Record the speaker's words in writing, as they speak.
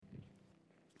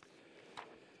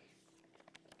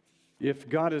If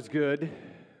God is good,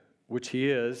 which He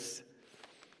is,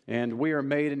 and we are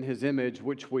made in His image,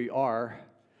 which we are,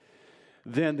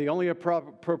 then the only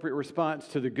appropriate response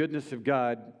to the goodness of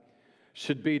God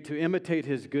should be to imitate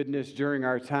His goodness during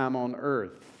our time on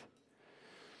earth.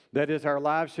 That is, our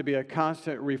lives should be a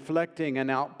constant reflecting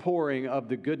and outpouring of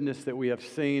the goodness that we have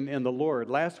seen in the Lord.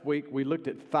 Last week, we looked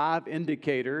at 5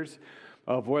 indicators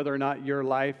of whether or not your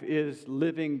life is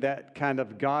living that kind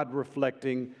of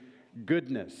God-reflecting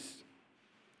goodness.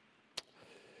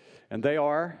 And they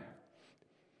are: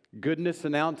 goodness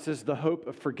announces the hope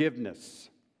of forgiveness.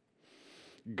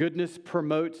 Goodness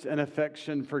promotes an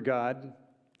affection for God.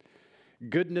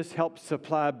 Goodness helps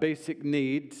supply basic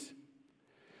needs.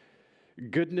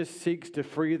 Goodness seeks to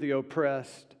free the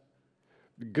oppressed.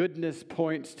 Goodness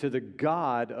points to the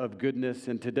God of goodness.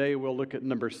 And today we'll look at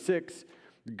number 6.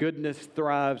 Goodness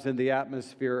thrives in the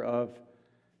atmosphere of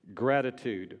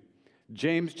gratitude.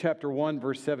 James chapter 1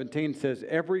 verse 17 says,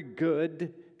 every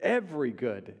good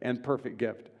and perfect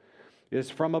gift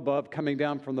is from above, coming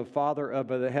down from the Father of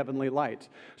the heavenly lights.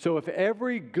 So if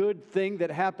every good thing that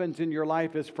happens in your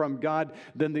life is from God,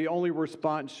 then the only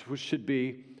response should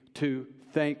be to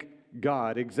thank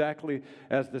God. Exactly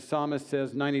as the psalmist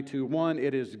says, 92:1,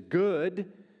 it is good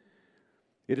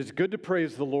to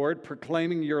praise the Lord,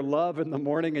 proclaiming your love in the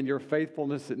morning and your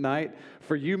faithfulness at night.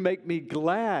 For you make me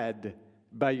glad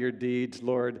by your deeds,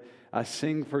 Lord. I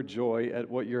sing for joy at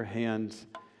what your hands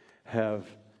have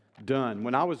done.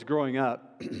 When I was growing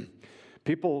up,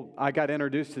 I got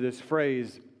introduced to this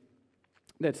phrase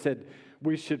that said,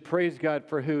 we should praise God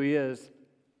for who He is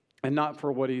and not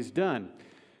for what He's done.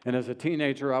 And as a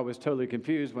teenager, I was totally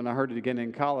confused. When I heard it again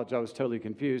in college, I was totally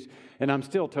confused. And I'm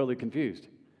still totally confused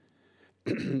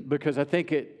because I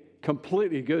think it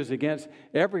completely goes against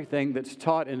everything that's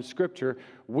taught in Scripture.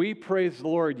 We praise the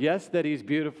Lord, yes, that He's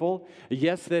beautiful,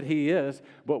 yes, that He is,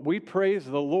 but we praise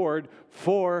the Lord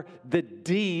for the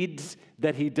deeds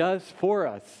that He does for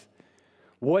us,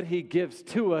 what He gives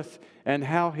to us, and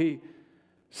how He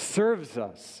serves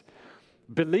us.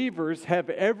 Believers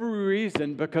have every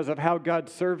reason, because of how God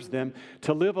serves them,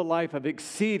 to live a life of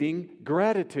exceeding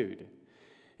gratitude.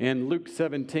 In Luke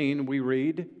 17, we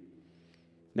read,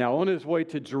 now, on His way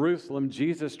to Jerusalem,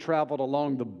 Jesus traveled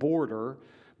along the border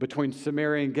between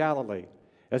Samaria and Galilee.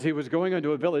 As He was going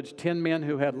into a village, 10 men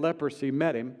who had leprosy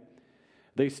met Him.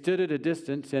 They stood at a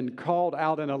distance and called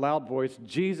out in a loud voice,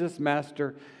 Jesus,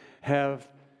 Master, have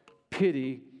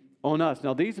pity on us.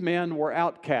 Now, these men were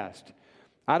outcast.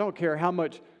 I don't care how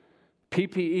much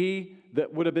PPE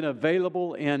that would have been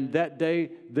available in that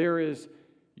day.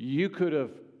 You could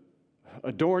have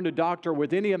adorned a doctor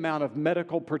with any amount of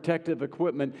medical protective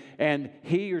equipment, and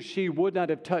he or she would not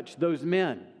have touched those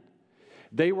men.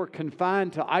 They were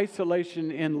confined to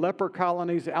isolation in leper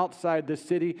colonies outside the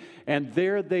city, and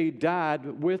there they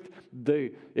died with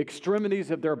the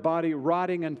extremities of their body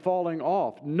rotting and falling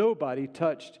off. Nobody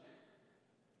touched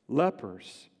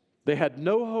lepers. They had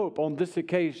no hope on this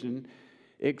occasion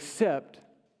except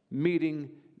meeting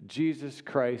Jesus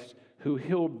Christ, who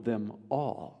healed them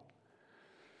all.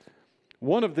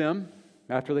 One of them,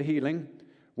 after the healing,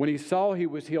 when he saw he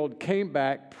was healed, came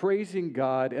back praising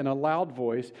God in a loud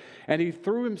voice, and he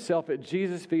threw himself at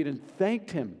Jesus' feet and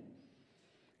thanked Him.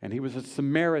 And he was a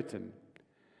Samaritan.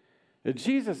 And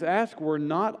Jesus asked, were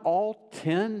not all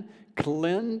 10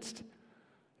 cleansed?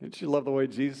 Don't you love the way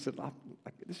Jesus said,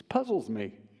 this puzzles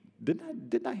me.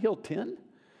 Didn't I heal 10?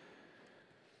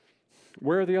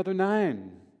 Where are the other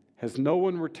 9? Has no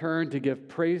one returned to give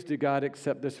praise to God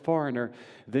except this foreigner?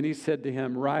 Then He said to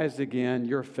him, rise again,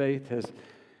 your faith has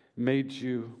made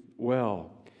you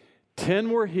well.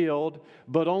 10 were healed,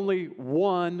 but only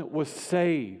 1 was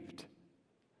saved.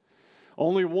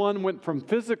 Only 1 went from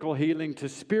physical healing to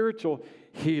spiritual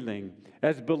healing.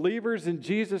 As believers in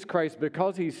Jesus Christ,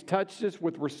 because He's touched us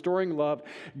with restoring love,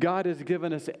 God has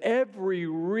given us every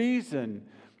reason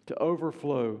to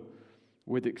overflow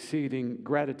with exceeding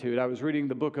gratitude. I was reading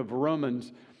the book of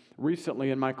Romans recently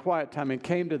in my quiet time and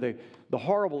came to the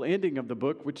horrible ending of the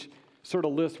book, which sort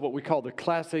of lists what we call the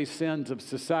class A sins of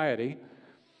society.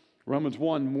 Romans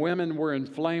 1, women were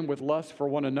inflamed with lust for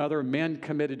one another. Men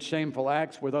committed shameful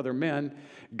acts with other men.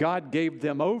 God gave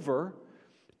them over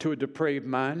to a depraved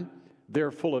mind.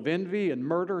 They're full of envy and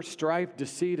murder, strife,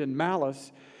 deceit, and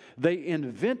malice. They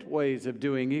invent ways of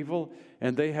doing evil,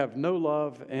 and they have no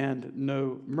love and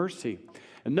no mercy.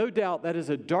 And no doubt that is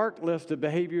a dark list of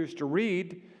behaviors to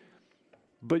read,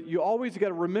 but you always got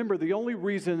to remember the only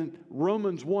reason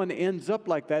Romans 1 ends up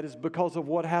like that is because of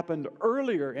what happened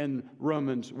earlier in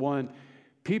Romans 1,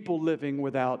 people living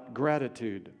without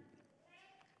gratitude.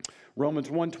 Romans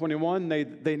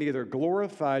 1:21, they neither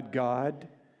glorified God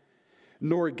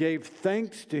nor gave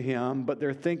thanks to him, but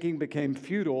their thinking became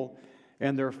futile,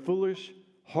 and their foolish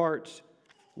hearts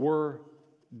were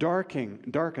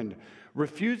darkened.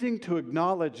 Refusing to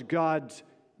acknowledge God's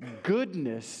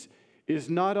goodness is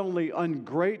not only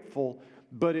ungrateful,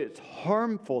 but it's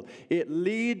harmful. It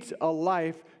leads a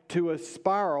life to a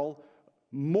spiral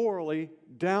morally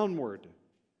downward,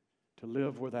 to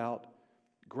live without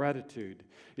gratitude.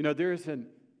 You know, there's an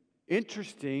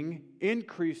interesting,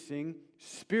 increasing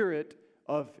spirit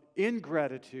of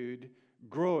ingratitude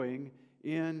growing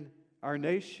in our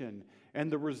nation.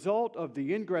 And the result of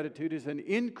the ingratitude is an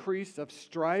increase of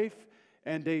strife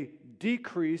and a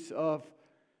decrease of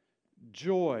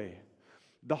joy.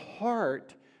 The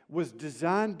heart was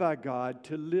designed by God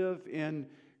to live in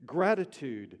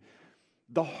gratitude.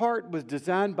 The heart was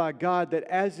designed by God that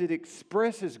as it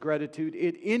expresses gratitude,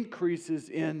 it increases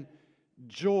in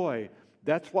joy.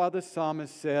 That's why the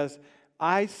psalmist says,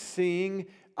 I sing,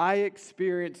 I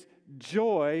experience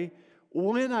joy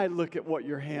when I look at what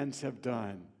your hands have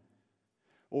done.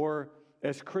 Or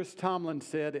as Chris Tomlin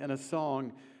said in a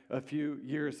song a few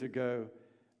years ago,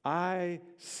 I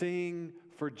sing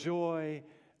for joy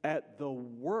at the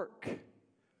work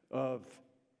of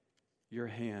your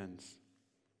hands.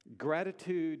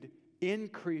 Gratitude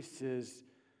increases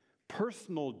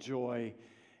personal joy,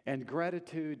 and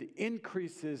gratitude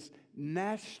increases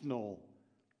national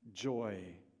joy.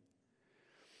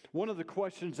 One of the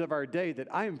questions of our day that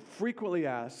I am frequently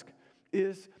asked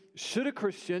is, should a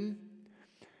Christian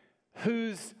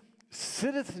whose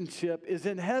citizenship is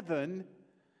in heaven,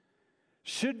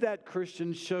 should that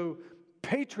Christian show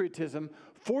patriotism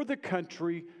for the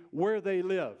country where they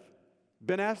live?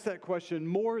 Been asked that question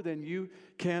more than you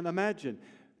can imagine.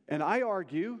 And I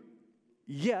argue,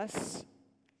 yes,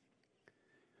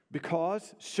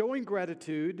 because showing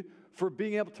gratitude for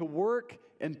being able to work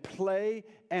and play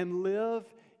and live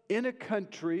in a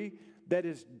country that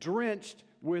is drenched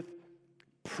with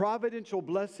providential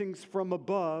blessings from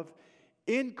above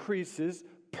increases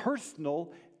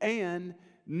personal and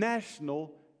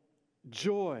national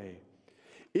joy.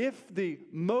 If the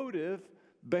motive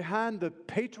behind the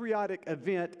patriotic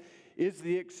event is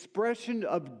the expression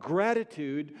of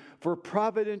gratitude for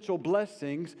providential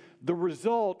blessings, the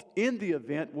result in the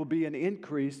event will be an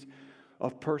increase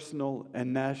of personal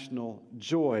and national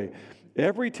joy.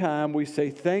 Every time we say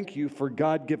thank you for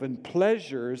God-given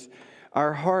pleasures,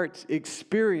 our hearts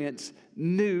experience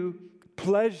new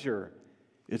pleasure.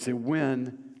 It's a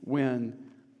win-win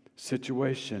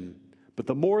situation. But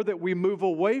the more that we move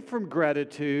away from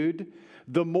gratitude,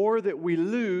 the more that we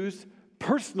lose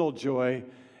personal joy,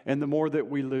 and the more that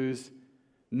we lose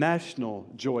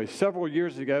national joy. Several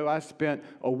years ago, I spent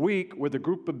a week with a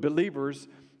group of believers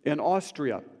in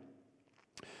Austria.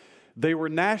 They were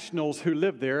nationals who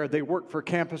lived there. They worked for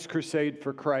Campus Crusade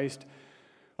for Christ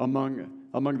among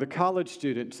the college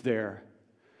students there.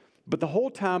 But the whole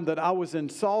time that I was in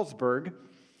Salzburg,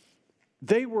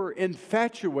 they were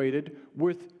infatuated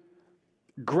with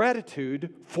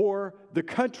gratitude for the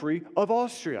country of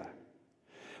Austria.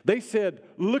 They said,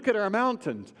 look at our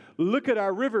mountains, look at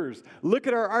our rivers, look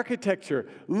at our architecture,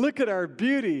 look at our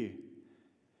beauty.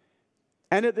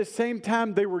 And at the same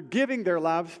time, they were giving their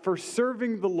lives for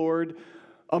serving the Lord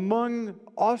among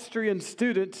Austrian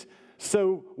students,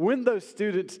 so when those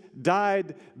students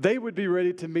died, they would be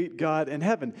ready to meet God in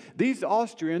heaven. These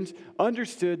Austrians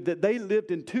understood that they lived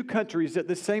in two countries at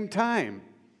the same time.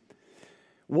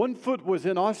 One foot was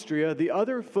in Austria, the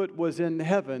other foot was in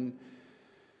heaven,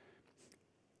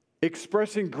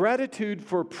 expressing gratitude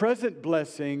for present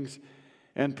blessings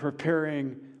and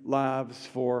preparing lives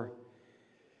for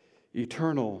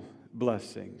eternal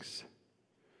blessings.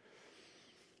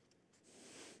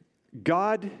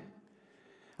 God,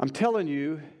 I'm telling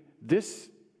you, this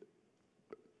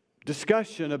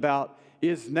discussion about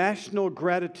is national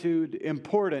gratitude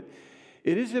important?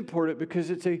 It is important because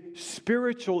it's a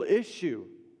spiritual issue.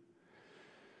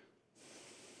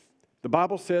 The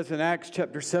Bible says in Acts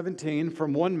chapter 17,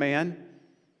 from one man,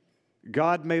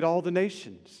 God made all the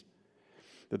nations,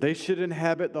 that they should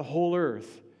inhabit the whole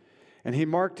earth. And he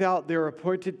marked out their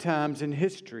appointed times in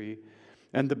history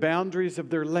and the boundaries of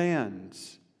their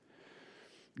lands.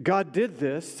 God did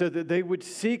this so that they would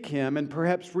seek him and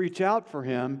perhaps reach out for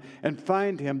him and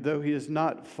find him, though he is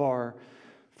not far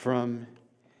from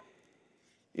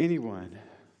anyone.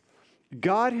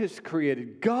 God has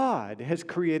created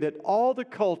all the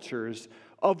cultures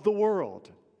of the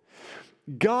world.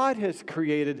 God has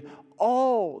created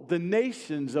all the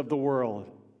nations of the world.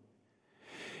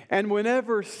 And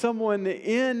whenever someone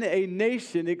in a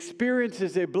nation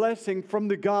experiences a blessing from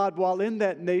the God while in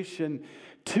that nation,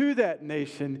 to that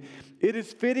nation, it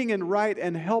is fitting and right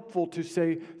and helpful to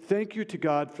say thank you to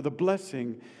God for the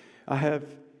blessing I have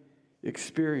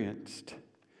experienced.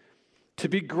 To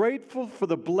be grateful for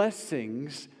the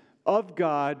blessings of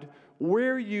God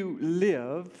where you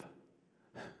live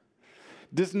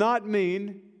does not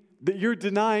mean that you're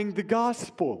denying the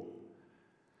gospel.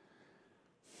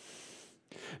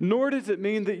 Nor does it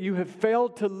mean that you have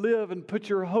failed to live and put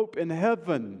your hope in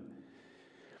heaven.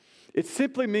 It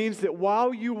simply means that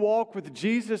while you walk with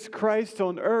Jesus Christ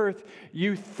on earth,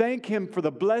 you thank Him for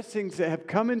the blessings that have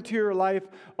come into your life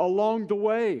along the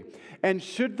way. And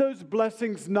should those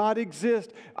blessings not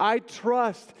exist, I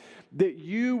trust that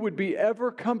you would be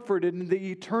ever comforted in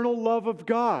the eternal love of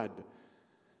God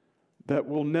that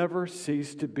will never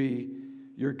cease to be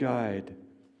your guide.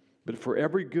 But for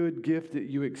every good gift that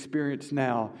you experience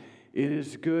now, it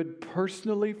is good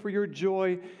personally for your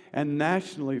joy and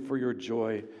nationally for your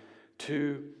joy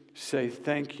to say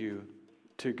thank you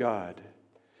to God.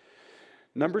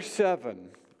 Number 7,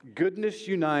 goodness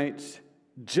unites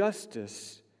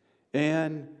justice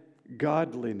and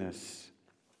godliness.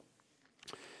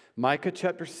 Micah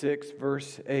chapter 6,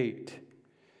 verse 8.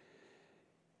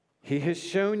 He has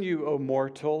shown you, O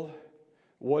mortal,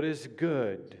 what is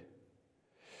good.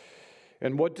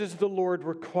 And what does the Lord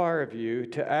require of you?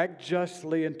 To act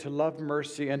justly and to love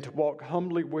mercy and to walk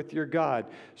humbly with your God.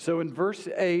 So in verse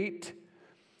 8,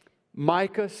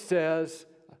 Micah says,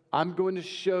 I'm going to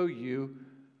show you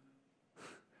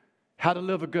how to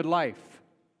live a good life.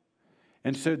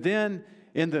 And so then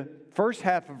in the first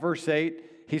half of verse 8,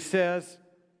 he says,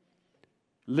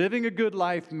 living a good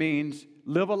life means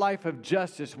live a life of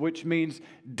justice, which means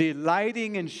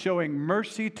delighting in showing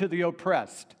mercy to the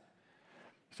oppressed.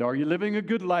 So are you living a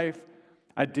good life?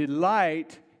 I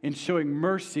delight in showing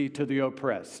mercy to the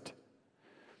oppressed.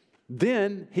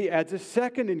 Then he adds a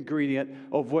second ingredient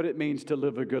of what it means to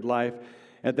live a good life,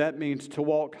 and that means to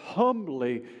walk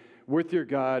humbly with your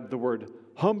God. The word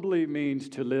humbly means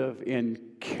to live in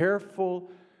careful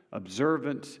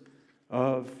observance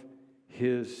of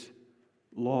His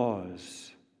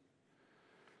laws.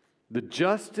 The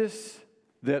justice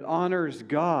that honors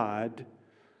God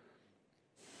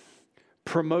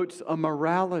promotes a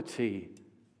morality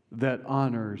that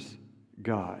honors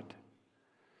God.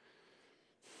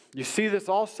 You see this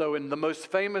also in the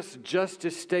most famous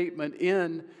justice statement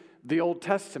in the Old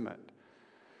Testament.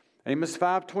 Amos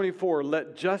 5:24,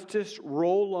 let justice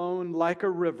roll on like a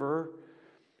river,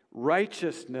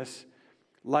 righteousness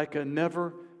like a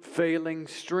never-failing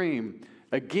stream.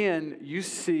 Again, you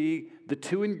see the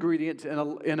two ingredients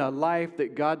in a life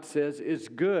that God says is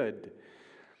good.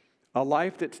 A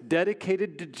life that's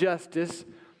dedicated to justice,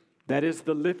 that is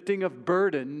the lifting of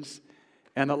burdens,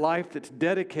 and a life that's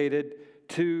dedicated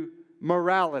to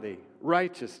morality,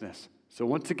 righteousness. So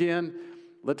once again,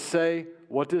 let's say,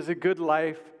 what is a good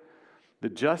life? The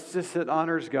justice that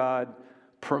honors God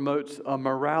promotes a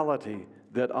morality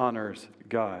that honors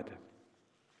God.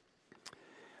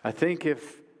 I think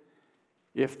if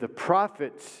the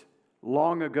prophets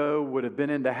long ago would have been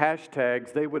into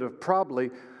hashtags, they would have probably,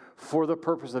 for the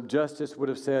purpose of justice, would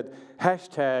have said,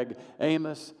 hashtag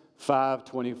Amos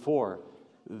 5:24.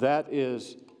 That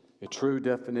is a true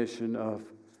definition of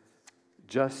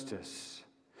justice.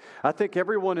 I think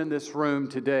everyone in this room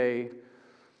today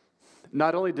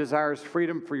not only desires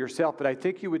freedom for yourself, but I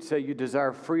think you would say you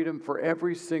desire freedom for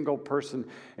every single person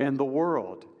in the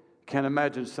world. Can't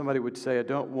imagine somebody would say, I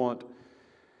don't want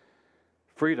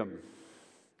freedom.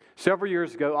 Several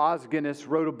years ago, Os Guinness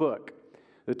wrote a book.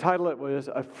 The title of it was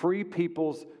A Free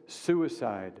People's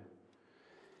Suicide.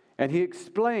 And he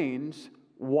explains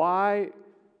why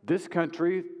this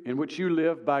country in which you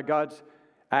live by God's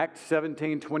Acts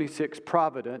 17:26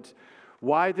 providence,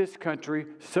 why this country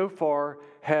so far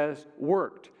has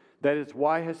worked. That is,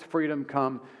 why has freedom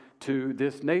come to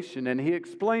this nation? And he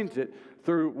explains it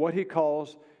through what he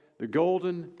calls the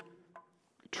golden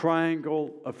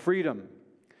triangle of freedom.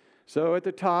 So at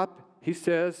the top, he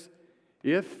says,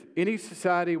 if any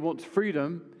society wants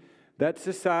freedom, that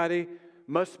society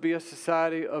must be a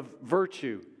society of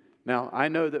virtue. Now, I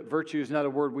know that virtue is not a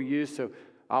word we use, so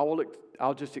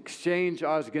I'll just exchange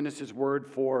Os Guinness's word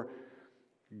for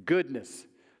goodness.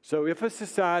 So if a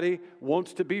society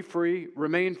wants to be free,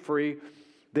 remain free,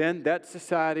 then that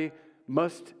society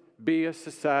must be a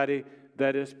society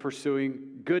that is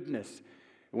pursuing goodness.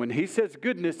 When he says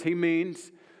goodness, he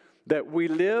means that we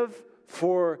live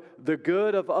for the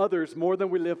good of others more than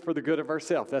we live for the good of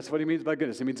ourselves. That's what he means by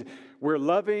goodness. It means we're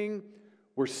loving,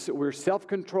 we're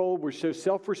self-controlled, we show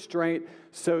self-restraint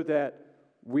so that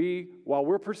while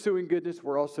we're pursuing goodness,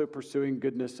 we're also pursuing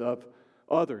goodness of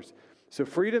others. So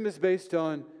freedom is based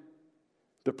on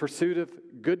The pursuit of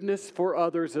goodness for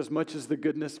others as much as the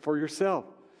goodness for yourself.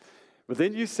 But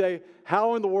then you say,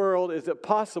 how in the world is it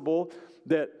possible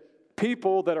that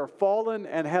people that are fallen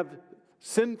and have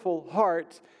sinful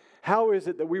hearts, how is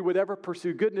it that we would ever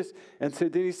pursue goodness? And so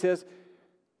then he says,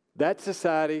 that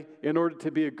society, in order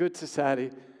to be a good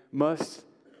society, must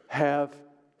have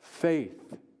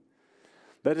faith.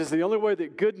 That is the only way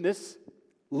that goodness,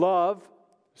 love,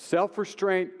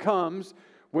 self-restraint comes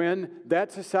when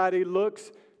that society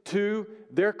looks to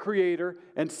their Creator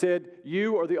and said,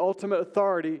 you are the ultimate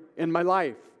authority in my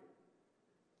life.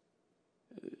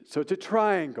 So it's a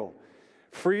triangle.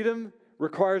 Freedom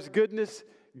requires goodness,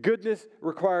 goodness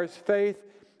requires faith,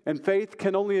 and faith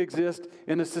can only exist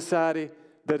in a society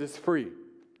that is free.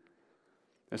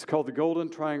 It's called the Golden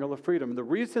Triangle of Freedom. And the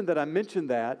reason that I mention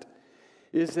that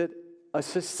is that a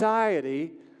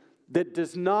society that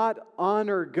does not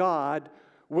honor God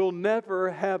will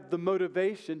never have the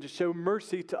motivation to show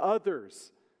mercy to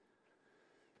others.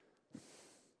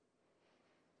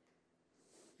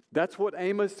 That's what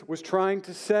Amos was trying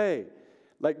to say.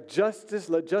 Like justice,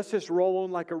 let justice roll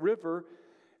on like a river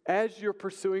as you're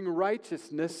pursuing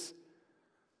righteousness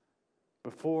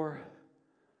before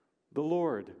the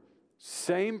Lord.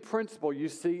 Same principle you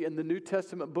see in the New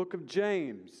Testament book of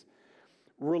James.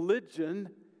 Religion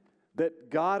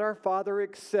that God our Father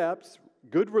accepts,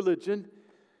 good religion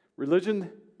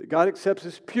that God accepts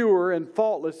as pure and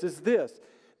faultless is this.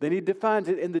 Then he defines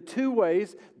it in the two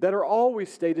ways that are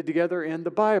always stated together in the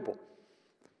Bible.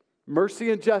 Mercy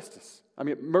and justice.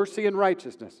 Mercy and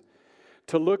righteousness.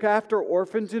 To look after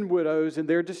orphans and widows in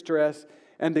their distress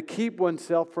and to keep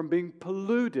oneself from being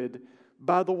polluted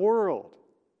by the world.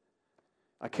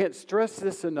 I can't stress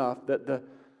this enough, that the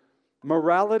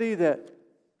morality that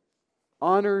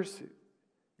honors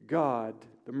God,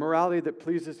 the morality that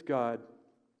pleases God,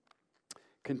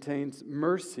 contains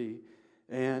mercy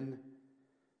and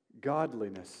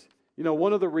godliness. You know,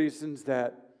 one of the reasons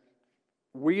that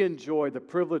we enjoy the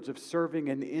privilege of serving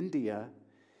in India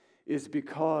is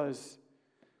because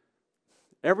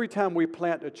every time we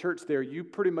plant a church there, you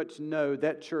pretty much know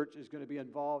that church is going to be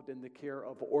involved in the care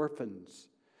of orphans.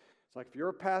 It's like if you're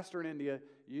a pastor in India,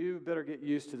 you better get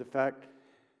used to the fact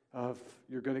of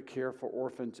you're going to care for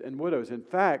orphans and widows. In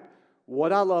fact,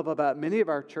 what I love about many of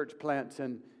our church plants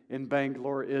in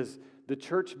Bangalore is the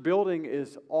church building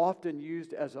is often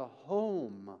used as a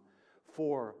home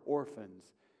for orphans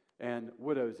and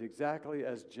widows, exactly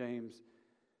as James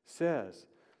says.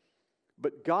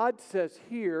 But God says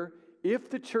here, if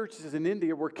the churches in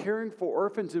India were caring for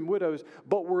orphans and widows,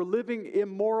 but were living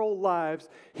immoral lives,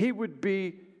 He would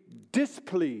be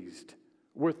displeased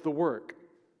with the work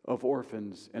of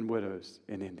orphans and widows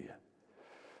in India.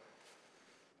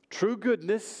 True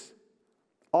goodness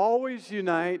always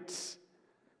unites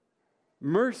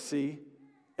mercy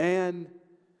and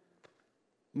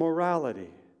morality.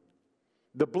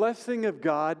 The blessing of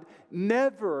God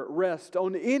never rests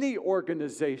on any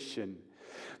organization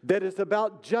that is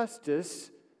about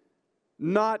justice,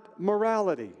 not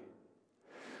morality.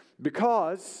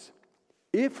 Because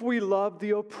if we love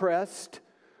the oppressed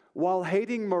while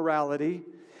hating morality,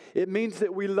 it means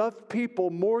that we love people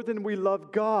more than we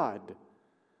love God.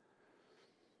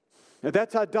 Now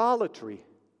that's idolatry.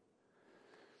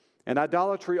 And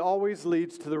idolatry always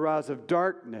leads to the rise of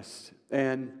darkness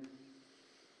and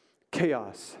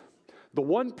chaos. The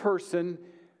one person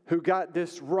who got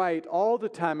this right all the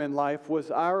time in life was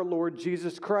our Lord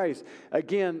Jesus Christ.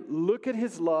 Again, look at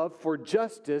His love for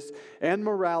justice and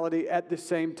morality at the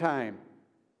same time.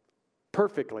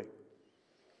 Perfectly.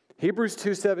 Hebrews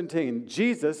 2:17,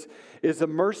 Jesus is a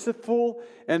merciful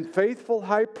and faithful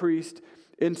high priest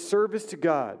in service to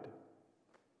God.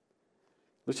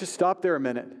 Let's just stop there a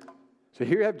minute. So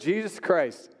here you have Jesus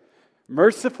Christ,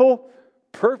 merciful,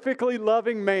 perfectly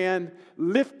loving man,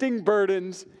 lifting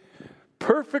burdens,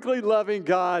 perfectly loving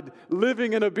God,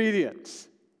 living in obedience.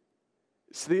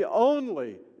 It's the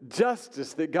only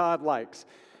justice that God likes,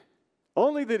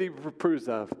 only that He approves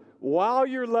of. While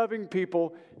you're loving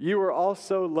people, you are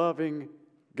also loving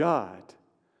God.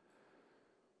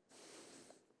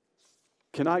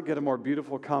 Cannot get a more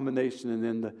beautiful combination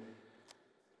than the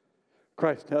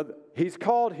Christ. Now, He's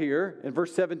called here in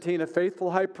verse 17 a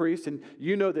faithful high priest, and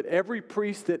you know that every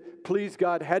priest that pleased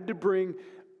God had to bring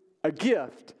a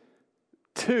gift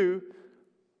to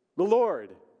the Lord.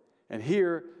 And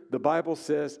here the Bible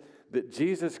says that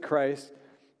Jesus Christ,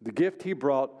 the gift He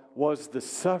brought was the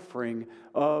suffering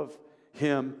of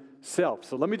Himself.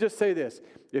 So let me just say this.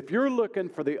 If you're looking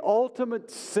for the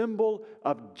ultimate symbol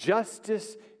of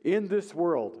justice in this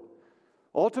world,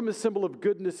 ultimate symbol of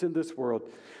goodness in this world,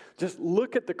 just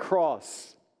look at the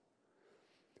cross.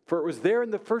 For it was there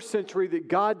in the first century that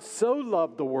God so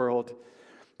loved the world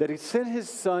that He sent His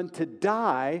Son to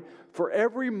die for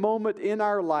every moment in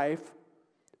our life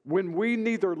when we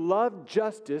neither loved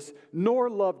justice nor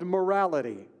loved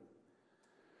morality.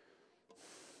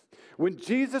 When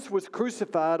Jesus was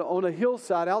crucified on a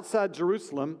hillside outside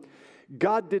Jerusalem,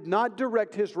 God did not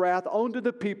direct His wrath onto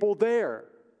the people there.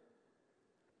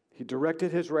 He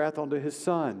directed His wrath onto His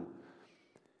Son.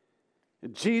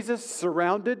 Jesus,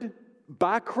 surrounded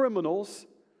by criminals,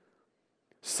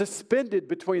 suspended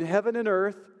between heaven and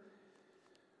earth,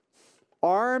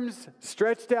 arms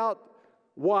stretched out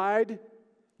wide,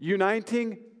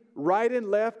 uniting right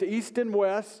and left, east and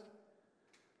west.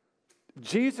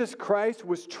 Jesus Christ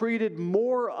was treated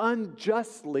more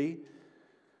unjustly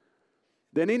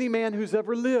than any man who's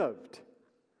ever lived.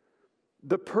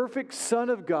 The perfect Son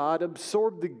of God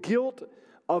absorbed the guilt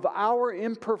of our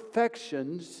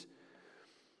imperfections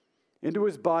into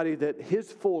His body that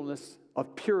His fullness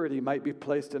of purity might be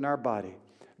placed in our body.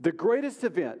 The greatest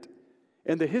event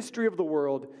in the history of the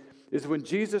world is when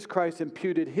Jesus Christ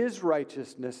imputed His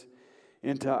righteousness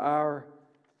into our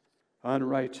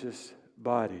unrighteous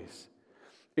bodies.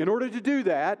 In order to do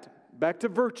that, back to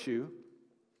virtue,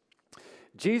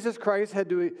 Jesus Christ had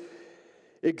to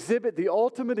exhibit the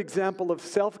ultimate example of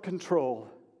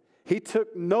self-control. He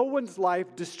took no one's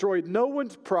life, destroyed no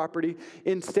one's property.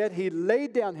 Instead, He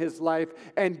laid down His life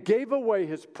and gave away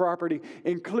His property,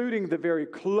 including the very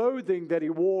clothing that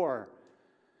He wore.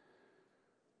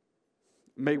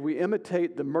 May we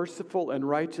imitate the merciful and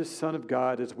righteous Son of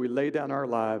God as we lay down our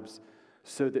lives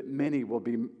so that many will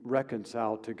be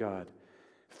reconciled to God.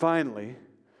 Finally,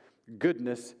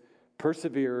 goodness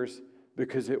perseveres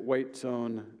because it waits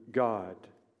on God.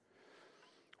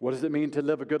 What does it mean to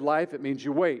live a good life? It means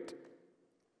you wait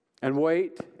and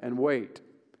wait and wait.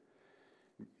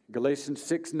 Galatians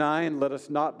 6:9, let us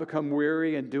not become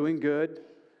weary in doing good,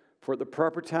 for at the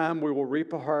proper time we will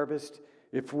reap a harvest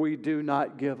if we do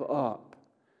not give up.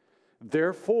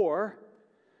 Therefore,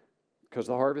 because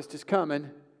the harvest is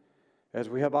coming, as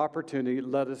we have opportunity,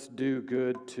 let us do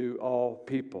good to all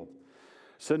people.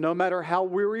 So no matter how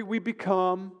weary we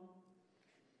become,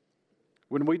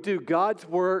 when we do God's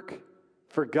work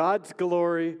for God's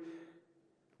glory,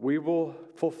 we will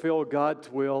fulfill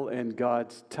God's will in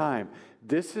God's time.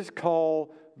 This is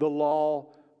called the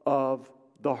law of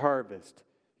the harvest.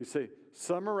 You see,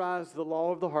 summarize the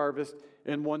law of the harvest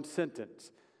in one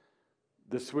sentence.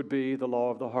 This would be the law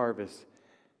of the harvest.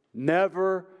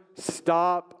 Never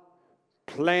stop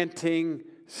planting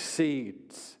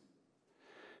seeds.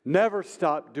 Never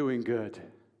stop doing good.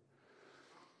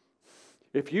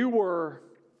 If you were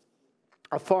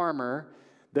a farmer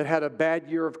that had a bad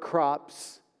year of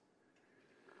crops,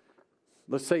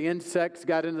 let's say insects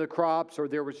got into the crops or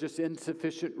there was just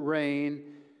insufficient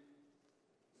rain,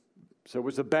 so it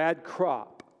was a bad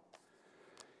crop.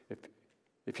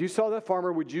 If you saw that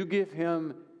farmer, would you give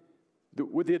him,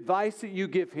 with the advice that you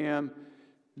give him,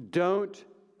 don't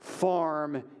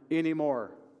farm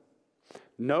anymore?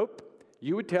 Nope.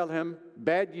 You would tell him,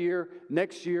 bad year,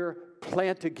 next year,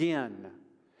 plant again.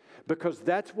 Because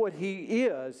that's what he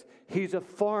is. He's a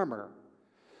farmer.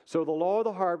 So the law of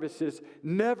the harvest is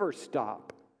never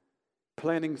stop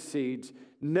planting seeds.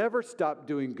 Never stop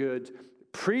doing good.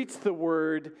 Preach the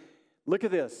word. Look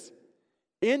at this.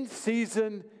 In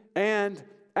season and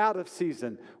out of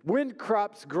season. When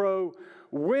crops grow,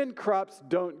 when crops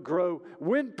don't grow,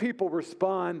 when people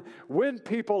respond, when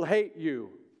people hate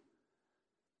you,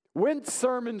 when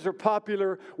sermons are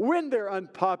popular, when they're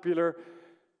unpopular.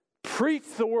 Preach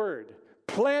the word.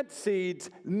 Plant seeds.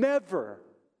 Never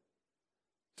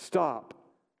stop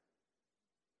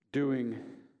doing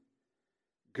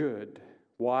good.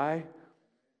 Why?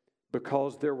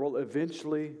 Because there will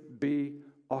eventually be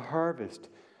a harvest.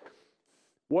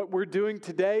 What we're doing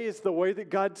today is the way that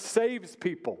God saves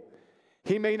people.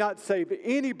 He may not save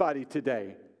anybody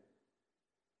today.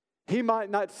 He might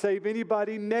not save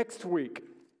anybody next week,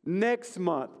 next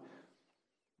month.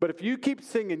 But if you keep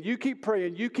singing, you keep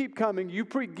praying, you keep coming, you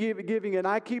keep giving, and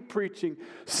I keep preaching,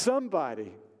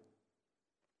 somebody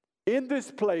in this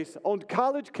place, on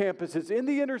college campuses, in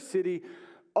the inner city,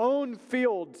 on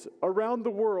fields around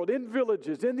the world, in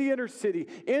villages, in the inner city,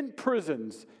 in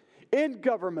prisons, in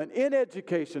government, in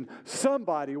education,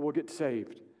 somebody will get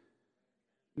saved.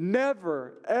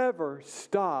 Never, ever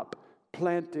stop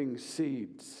planting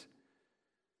seeds,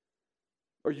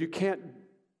 or you can't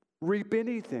reap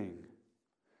anything.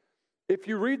 If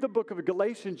you read the book of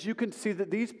Galatians, you can see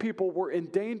that these people were in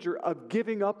danger of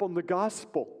giving up on the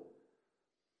gospel.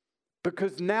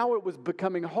 Because now it was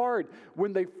becoming hard.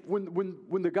 When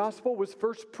the gospel was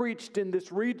first preached in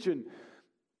this region,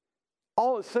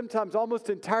 Sometimes almost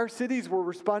entire cities were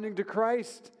responding to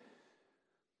Christ.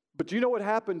 But you know what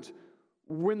happens?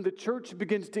 When the church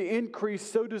begins to increase,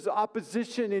 so does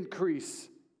opposition increase.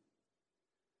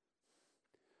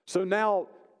 So now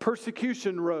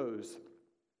persecution rose.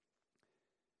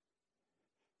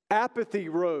 Apathy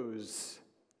rose.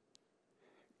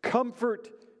 Comfort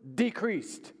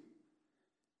decreased.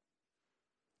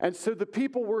 And so the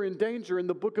people were in danger in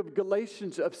the book of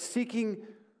Galatians of seeking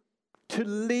to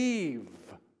leave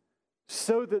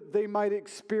so that they might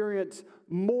experience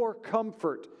more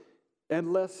comfort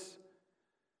and less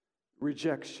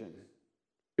rejection.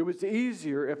 It was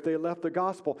easier if they left the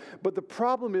gospel. But the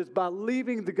problem is, by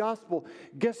leaving the gospel,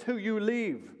 guess who you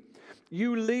leave?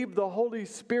 You leave the Holy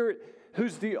Spirit,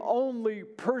 who's the only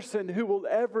person who will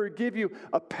ever give you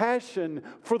a passion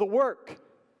for the work.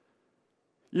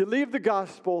 You leave the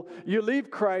gospel, you leave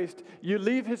Christ, you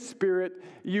leave His Spirit,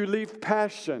 you leave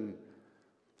passion.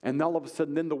 And all of a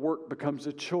sudden, then the work becomes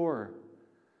a chore.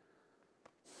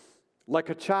 Like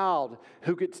a child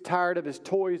who gets tired of his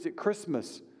toys at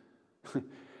Christmas.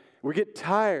 We get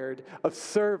tired of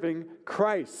serving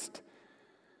Christ.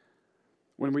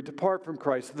 When we depart from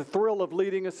Christ, the thrill of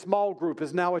leading a small group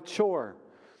is now a chore.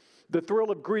 The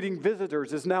thrill of greeting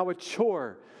visitors is now a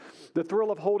chore. The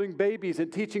thrill of holding babies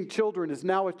and teaching children is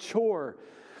now a chore.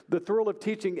 The thrill of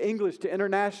teaching English to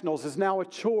internationals is now a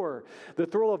chore. The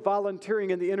thrill of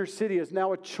volunteering in the inner city is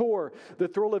now a chore. The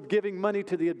thrill of giving money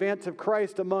to the advance of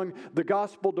Christ among the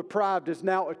gospel deprived is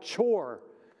now a chore.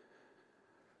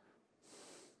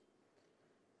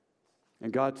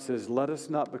 And God says, let us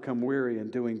not become weary in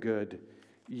doing good.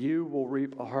 You will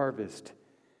reap a harvest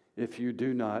if you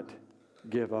do not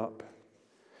give up.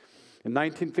 In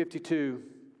 1952,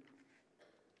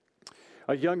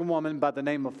 a young woman by the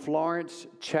name of Florence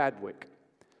Chadwick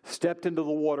stepped into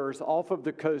the waters off of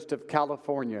the coast of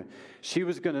California. She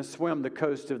was going to swim the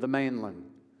coast of the mainland.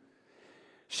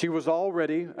 She was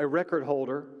already a record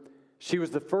holder. She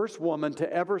was the first woman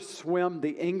to ever swim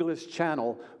the English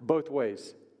Channel both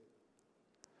ways.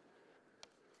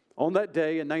 On that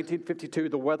day in 1952,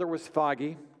 the weather was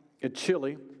foggy and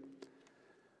chilly.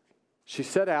 She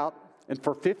set out, and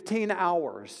for 15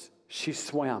 hours, she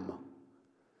swam.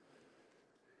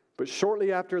 But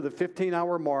shortly after the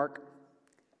 15-hour mark,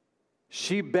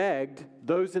 she begged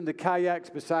those in the kayaks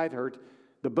beside her,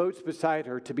 the boats beside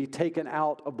her, to be taken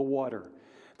out of the water.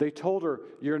 They told her,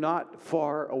 you're not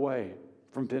far away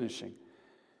from finishing.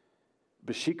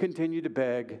 But she continued to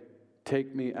beg,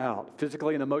 take me out.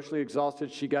 Physically and emotionally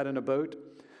exhausted, she got in a boat.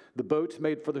 The boats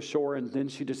made for the shore, and then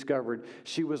she discovered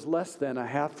she was less than a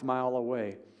half mile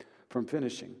away from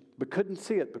finishing, but couldn't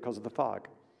see it because of the fog.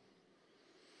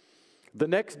 The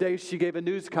next day, she gave a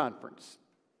news conference,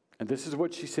 and this is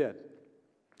what she said.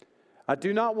 I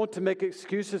do not want to make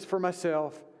excuses for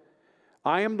myself.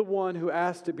 I am the one who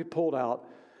asked to be pulled out,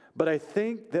 but I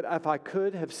think that if I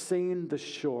could have seen the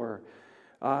shore,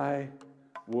 I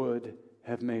would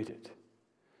have made it.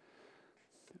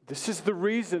 This is the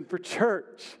reason for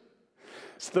church.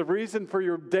 It's the reason for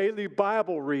your daily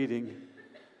Bible reading.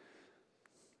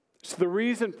 It's the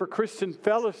reason for Christian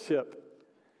fellowship.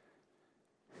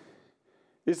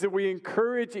 Is that we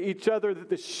encourage each other that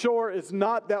the shore is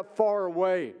not that far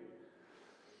away.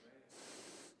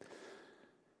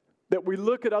 That we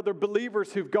look at other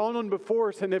believers who've gone on before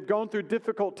us and have gone through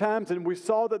difficult times, and we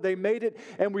saw that they made it,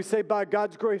 and we say, by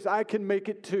God's grace, I can make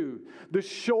it too. The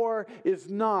shore is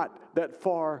not that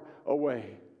far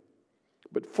away.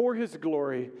 But for His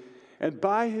glory and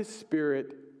by His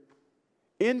Spirit,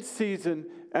 in season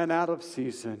and out of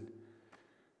season,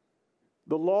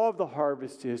 the law of the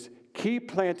harvest is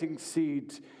keep planting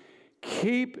seeds,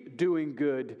 keep doing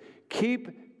good,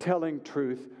 keep telling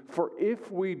truth, for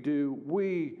if we do,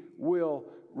 we will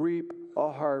reap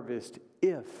a harvest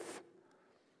if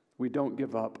we don't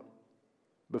give up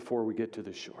before we get to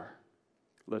the shore.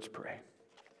 Let's pray.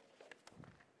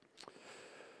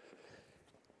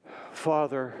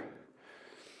 Father,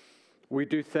 we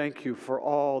do thank You for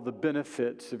all the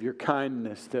benefits of Your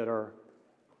kindness that are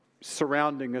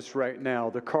surrounding us right now.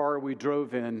 The car we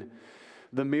drove in,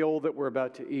 the meal that we're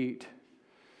about to eat,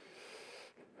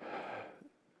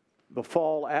 the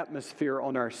fall atmosphere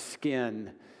on our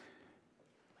skin,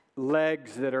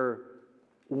 legs that are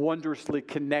wondrously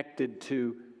connected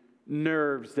to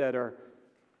nerves that are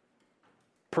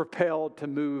propelled to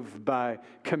move by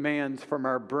commands from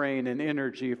our brain and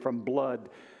energy from blood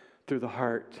through the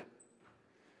heart.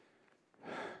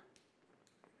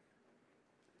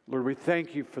 Lord, we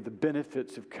thank You for the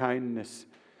benefits of kindness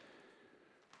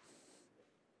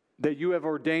that You have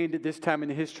ordained at this time in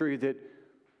history, that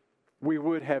we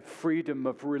would have freedom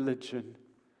of religion.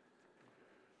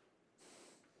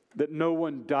 that no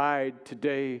one died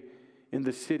today in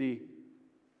the city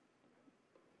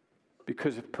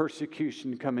because of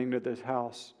persecution coming to this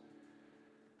house.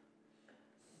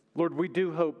 Lord, we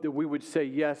do hope that we would say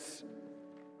yes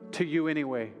to you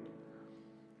anyway,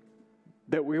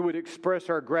 that we would express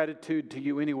our gratitude to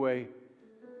you anyway.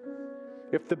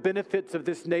 If the benefits of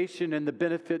this nation and the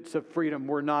benefits of freedom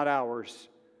were not ours,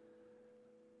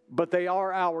 but they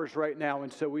are ours right now,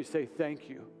 and so we say thank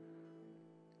you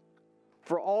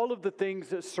for all of the things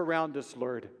that surround us,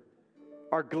 Lord,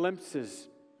 are glimpses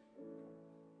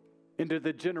into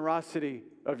the generosity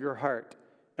of your heart,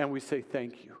 and we say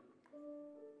thank you.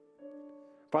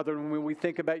 Father, when we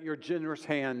think about your generous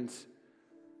hands,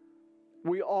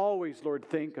 we always, Lord,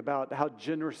 think about how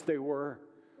generous they were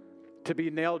to be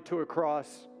nailed to a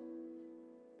cross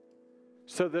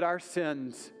so that our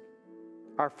sins,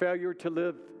 our failure to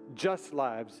live just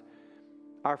lives,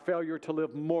 our failure to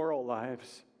live moral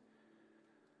lives,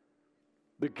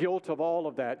 the guilt of all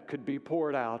of that could be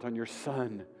poured out on your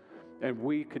Son, and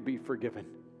we could be forgiven.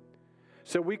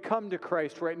 So we come to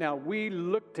Christ right now. We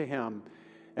look to him,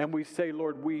 and we say,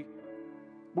 Lord, we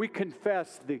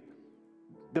confess the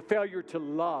failure to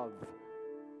love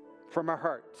from our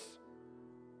hearts,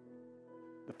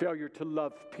 the failure to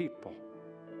love people.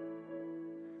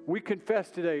 We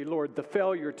confess today, Lord, the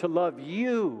failure to love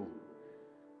you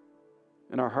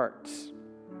in our hearts.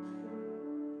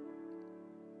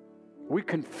 We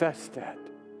confess that.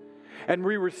 And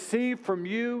we receive from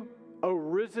you, O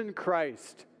risen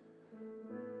Christ,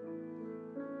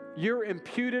 your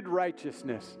imputed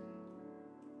righteousness,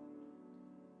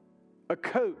 a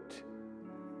coat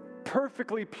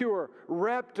perfectly pure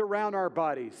wrapped around our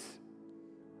bodies,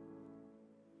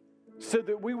 so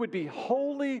that we would be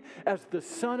holy as the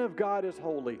Son of God is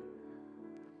holy.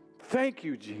 Thank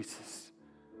you, Jesus.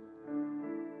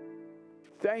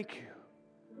 Thank you.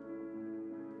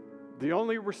 The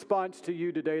only response to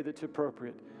you today that's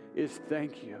appropriate is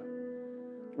thank you.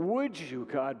 Would you,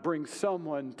 God, bring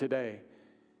someone today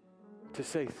to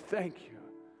say thank you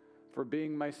for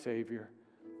being my Savior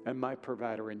and my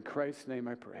provider. In Christ's name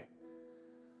I pray.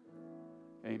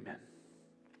 Amen.